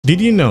Did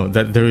you know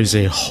that there is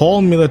a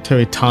whole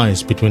military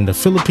ties between the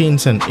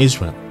Philippines and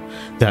Israel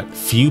that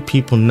few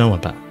people know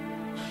about?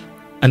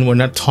 And we're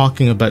not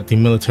talking about the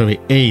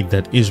military aid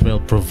that Israel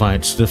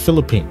provides to the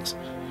Philippines.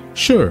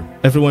 Sure,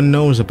 everyone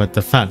knows about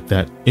the fact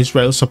that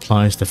Israel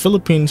supplies the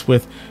Philippines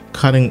with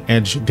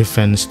cutting-edge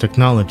defense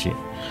technology,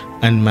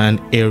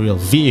 unmanned aerial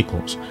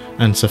vehicles,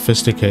 and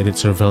sophisticated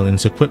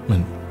surveillance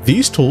equipment.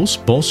 These tools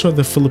bolster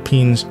the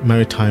Philippines'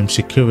 maritime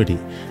security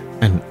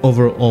and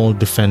overall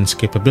defense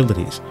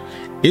capabilities.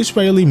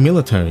 Israeli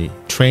military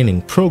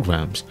training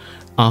programs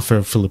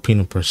offer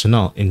Filipino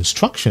personnel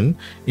instruction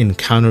in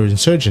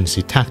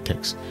counterinsurgency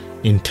tactics,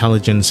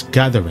 intelligence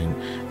gathering,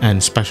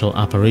 and special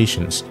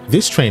operations.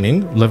 This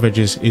training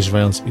leverages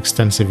Israel's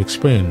extensive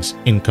experience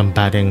in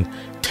combating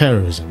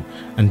terrorism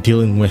and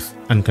dealing with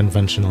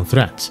unconventional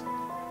threats.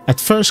 At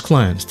first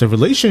glance, the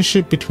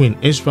relationship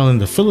between Israel and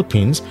the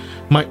Philippines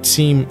might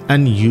seem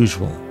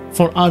unusual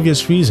for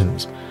obvious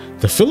reasons.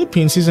 The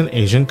Philippines is an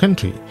Asian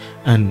country,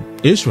 and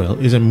Israel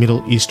is a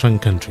Middle Eastern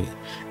country.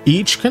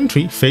 Each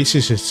country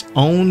faces its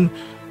own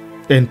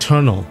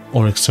internal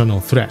or external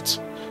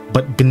threats,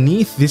 but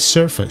beneath this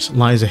surface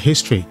lies a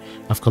history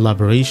of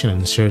collaboration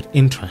and shared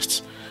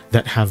interests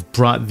that have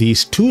brought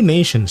these two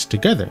nations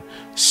together,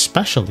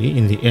 especially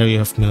in the area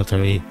of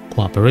military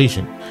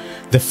cooperation.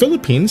 The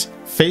Philippines,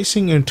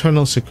 facing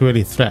internal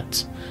security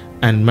threats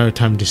and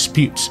maritime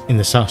disputes in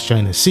the South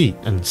China Sea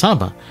and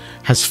Sabah,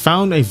 has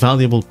found a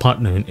valuable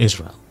partner in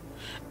Israel.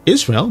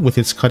 Israel, with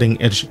its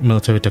cutting-edge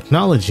military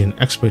technology and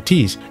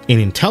expertise in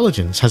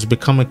intelligence, has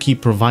become a key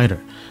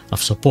provider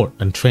of support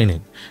and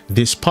training.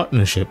 This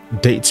partnership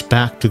dates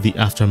back to the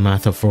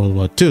aftermath of World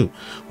War II,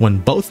 when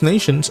both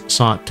nations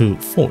sought to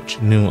forge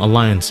new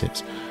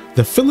alliances.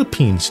 The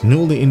Philippines,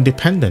 newly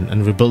independent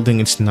and rebuilding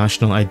its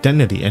national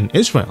identity, and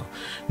Israel,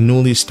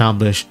 newly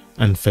established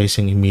and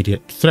facing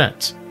immediate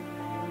threats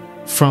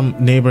from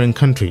neighboring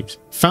countries,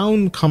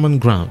 found common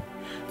ground.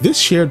 This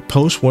shared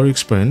post-war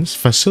experience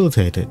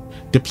facilitated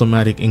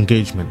diplomatic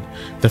engagement.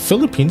 The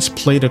Philippines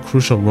played a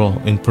crucial role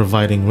in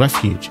providing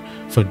refuge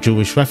for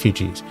Jewish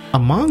refugees.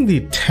 Among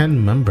the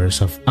 10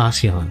 members of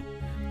ASEAN,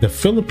 the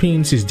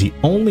Philippines is the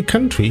only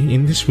country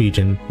in this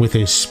region with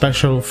a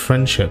special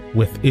friendship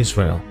with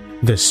Israel.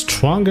 The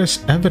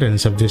strongest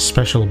evidence of these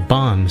special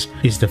bonds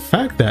is the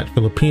fact that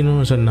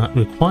Filipinos are not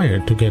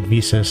required to get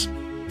visas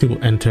to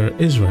enter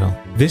Israel.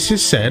 This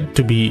is said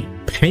to be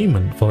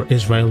payment for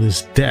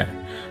Israel's debt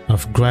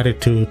of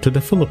gratitude to the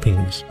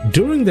Philippines.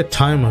 During the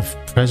time of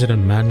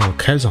President Manuel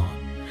Quezon,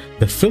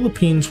 the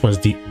Philippines was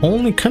the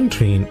only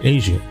country in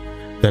Asia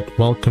that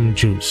welcomed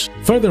Jews.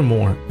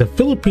 Furthermore, the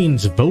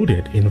Philippines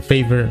voted in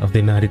favor of the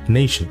United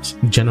Nations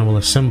General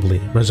Assembly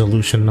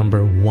Resolution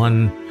number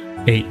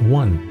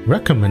 181,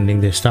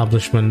 recommending the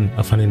establishment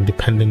of an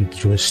independent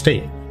Jewish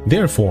state.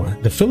 Therefore,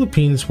 the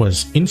Philippines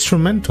was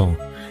instrumental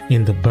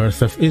in the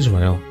birth of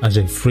Israel as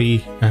a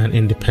free and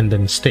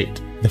independent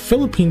state. The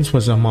Philippines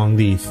was among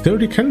the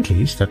 30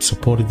 countries that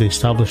supported the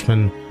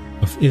establishment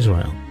of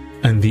Israel,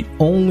 and the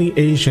only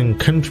Asian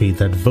country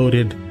that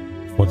voted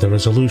for the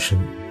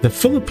resolution. The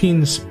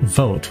Philippines'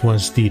 vote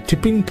was the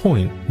tipping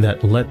point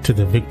that led to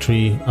the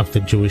victory of the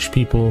Jewish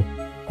people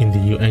in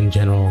the UN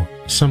General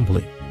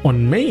Assembly.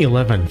 On May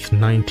 11,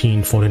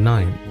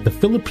 1949, the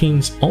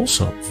Philippines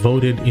also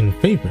voted in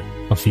favor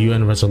of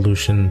UN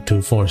Resolution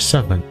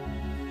 247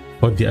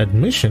 for the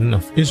admission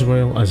of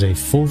Israel as a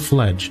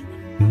full-fledged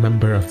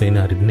member of the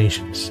United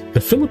Nations.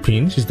 The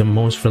Philippines is the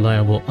most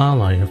reliable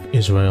ally of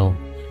Israel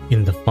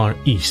in the Far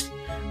East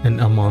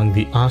and among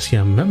the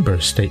ASEAN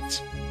member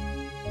states.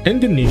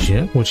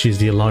 Indonesia, which is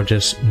the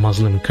largest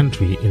Muslim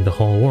country in the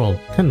whole world,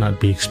 cannot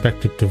be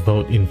expected to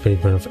vote in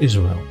favor of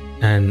Israel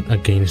and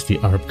against the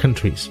Arab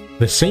countries.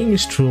 The same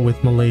is true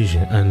with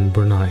Malaysia and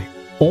Brunei.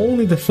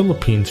 Only the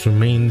Philippines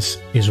remains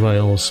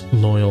Israel's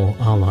loyal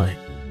ally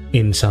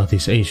in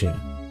Southeast Asia.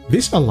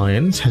 This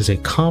alliance has a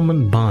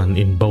common bond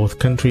in both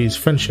countries'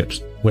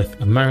 friendships with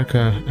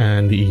America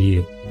and the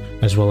EU,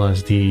 as well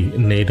as the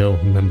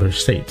NATO member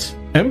states.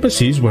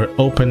 Embassies were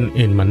opened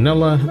in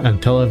Manila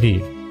and Tel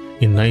Aviv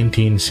in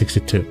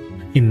 1962.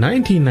 In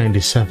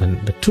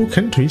 1997, the two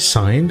countries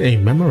signed a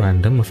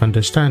Memorandum of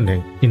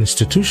Understanding,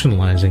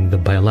 institutionalizing the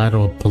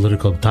bilateral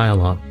political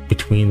dialogue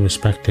between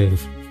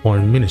respective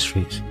foreign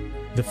ministries.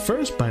 The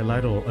first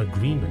bilateral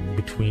agreement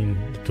between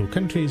the two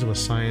countries was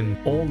signed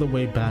all the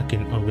way back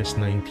in August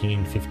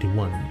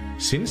 1951.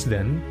 Since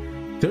then,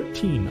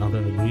 13 other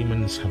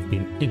agreements have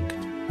been inked,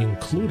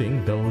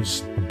 including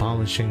those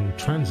abolishing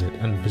transit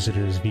and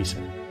visitors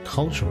visa,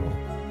 cultural,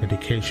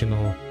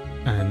 educational,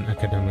 and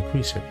academic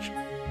research.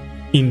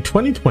 In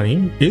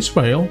 2020,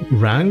 Israel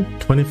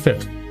ranked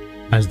 25th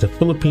as the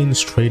Philippines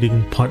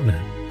trading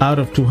partner out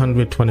of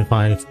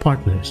 225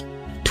 partners,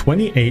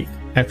 28th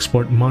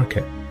export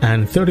market,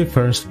 and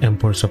 31st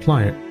import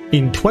supplier.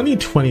 In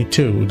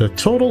 2022, the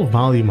total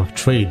volume of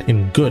trade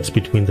in goods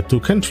between the two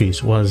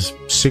countries was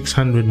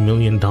 $600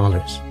 million,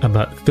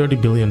 about 30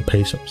 billion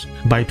pesos.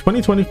 By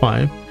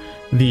 2025,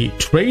 the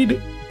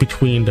trade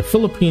between the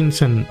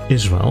Philippines and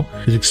Israel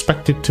is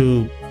expected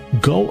to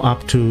go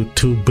up to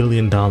 $2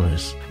 billion,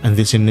 and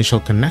this initial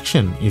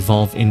connection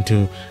evolved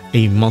into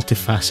a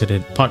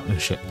multifaceted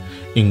partnership,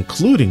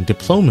 including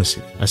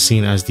diplomacy, as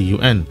seen as the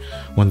UN,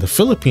 when the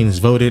Philippines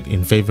voted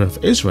in favor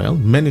of Israel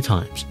many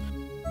times.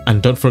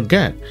 And don't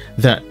forget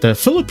that the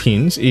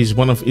Philippines is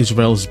one of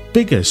Israel's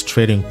biggest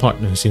trading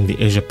partners in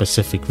the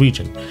Asia-Pacific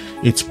region.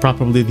 It's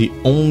probably the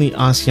only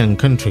ASEAN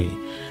country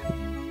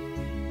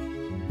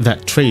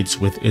that trades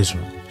with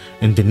Israel.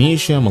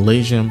 Indonesia,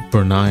 Malaysia,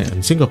 Brunei,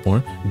 and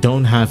Singapore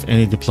don't have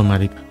any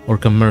diplomatic or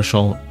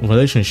commercial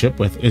relationship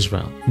with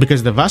Israel.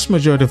 Because the vast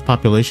majority of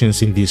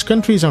populations in these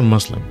countries are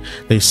Muslim,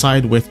 they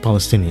side with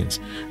Palestinians.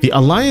 The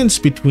alliance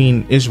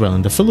between Israel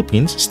and the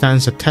Philippines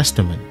stands a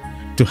testament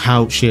to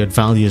how shared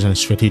values and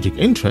strategic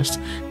interests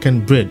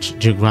can bridge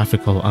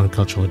geographical and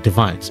cultural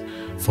divides.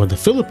 For the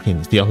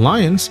Philippines, the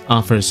alliance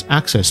offers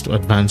access to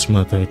advanced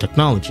military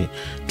technology,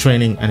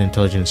 training, and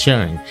intelligence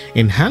sharing,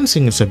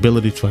 enhancing its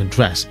ability to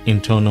address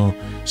internal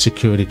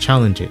security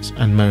challenges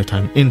and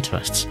maritime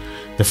interests.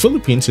 The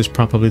Philippines is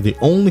probably the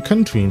only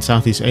country in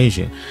Southeast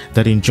Asia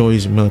that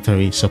enjoys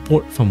military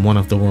support from one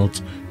of the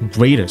world's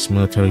greatest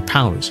military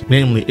powers,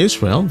 namely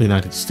Israel, the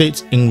United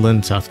States,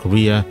 England, South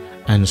Korea,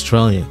 and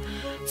Australia.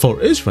 For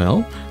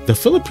Israel, the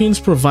Philippines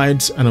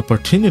provides an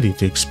opportunity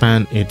to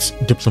expand its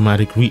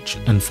diplomatic reach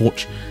and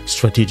forge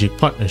strategic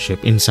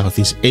partnership in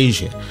Southeast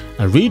Asia,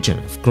 a region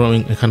of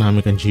growing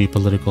economic and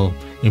geopolitical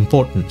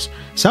importance.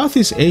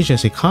 Southeast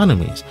Asia's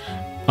economies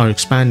are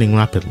expanding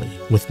rapidly,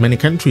 with many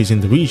countries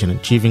in the region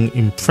achieving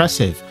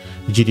impressive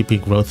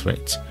GDP growth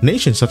rates.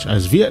 Nations such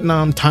as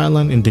Vietnam,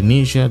 Thailand,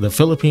 Indonesia, the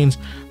Philippines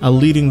are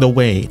leading the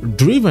way,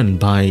 driven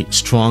by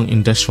strong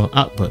industrial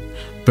output,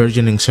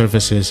 burgeoning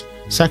services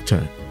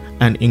sector,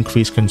 and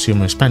increased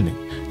consumer spending.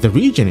 The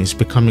region is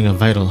becoming a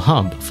vital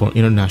hub for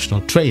international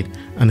trade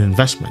and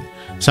investment.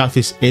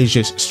 Southeast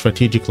Asia's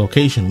strategic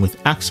location with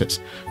access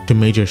to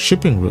major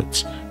shipping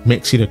routes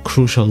makes it a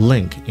crucial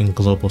link in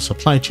global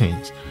supply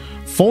chains.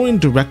 Foreign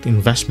direct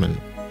investment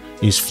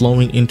is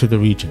flowing into the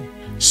region,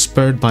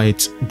 spurred by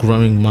its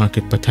growing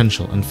market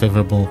potential and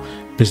favorable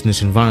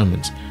business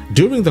environments.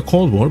 During the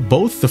Cold War,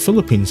 both the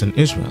Philippines and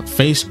Israel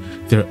faced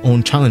their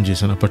own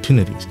challenges and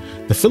opportunities.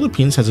 The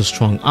Philippines, as a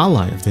strong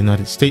ally of the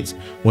United States,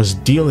 was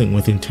dealing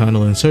with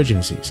internal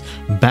insurgencies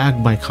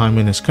backed by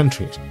communist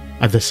countries.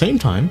 At the same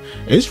time,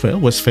 Israel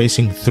was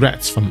facing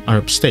threats from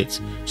Arab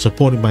states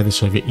supported by the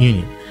Soviet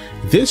Union.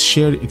 This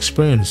shared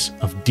experience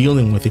of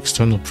dealing with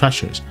external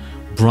pressures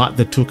brought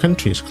the two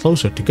countries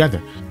closer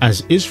together,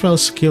 as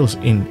Israel's skills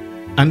in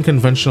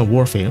unconventional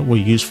warfare were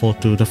useful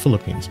to the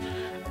Philippines.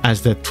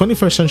 As the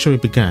 21st century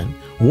began,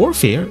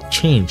 warfare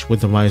changed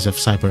with the rise of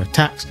cyber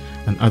attacks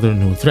and other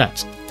new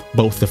threats.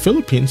 Both the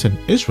Philippines and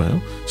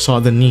Israel saw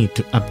the need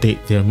to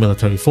update their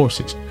military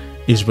forces.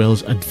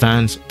 Israel's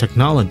advanced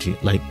technology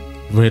like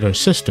radar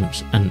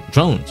systems and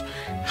drones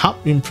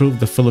helped improve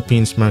the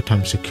Philippines'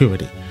 maritime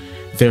security.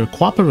 Their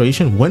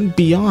cooperation went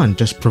beyond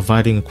just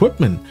providing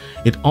equipment.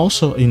 It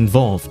also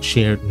involved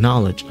shared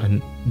knowledge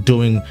and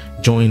doing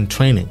joint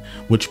training,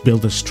 which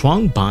built a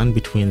strong bond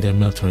between their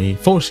military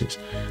forces.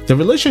 The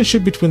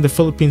relationship between the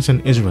Philippines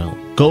and Israel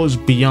goes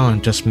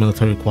beyond just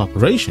military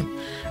cooperation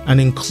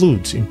and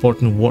includes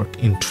important work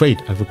in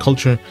trade,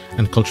 agriculture,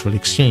 and cultural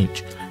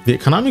exchange. The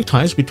economic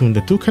ties between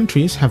the two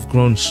countries have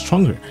grown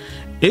stronger.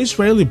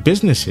 Israeli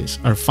businesses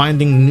are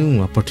finding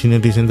new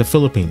opportunities in the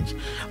Philippines,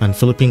 and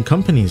Philippine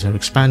companies are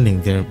expanding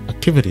their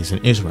activities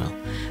in Israel.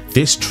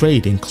 This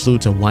trade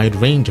includes a wide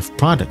range of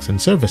products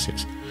and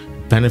services,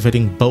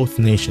 benefiting both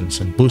nations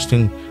and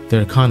boosting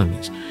their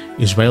economies.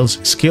 Israel's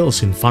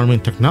skills in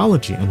farming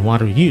technology and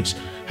water use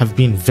have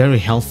been very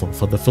helpful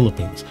for the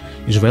Philippines.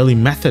 Israeli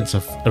methods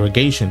of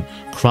irrigation,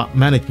 crop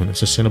management,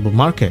 sustainable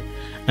market,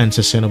 and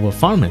sustainable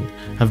farming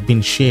have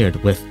been shared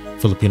with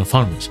Filipino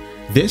farmers.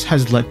 This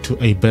has led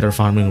to a better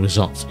farming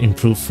results,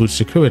 improved food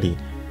security,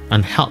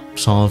 and helped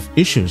solve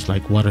issues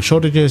like water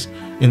shortages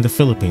in the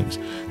Philippines.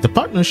 The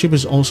partnership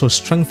is also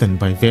strengthened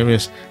by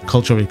various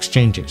cultural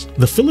exchanges.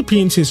 The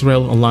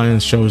Philippines-Israel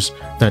alliance shows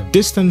that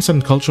distance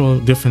and cultural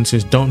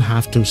differences don't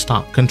have to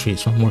stop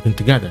countries from working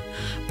together.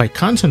 By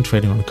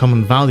concentrating on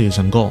common values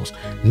and goals,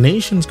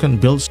 nations can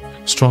build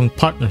strong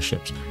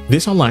partnerships.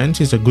 This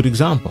alliance is a good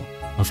example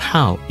of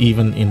how,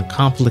 even in a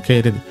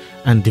complicated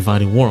and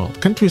divided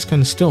world, countries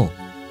can still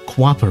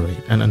cooperate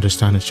and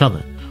understand each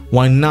other.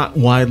 While not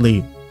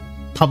widely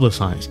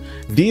publicized,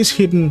 these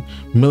hidden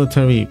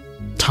military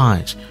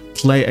ties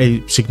play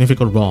a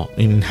significant role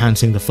in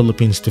enhancing the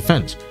Philippines'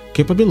 defense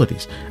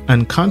capabilities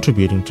and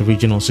contributing to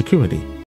regional security.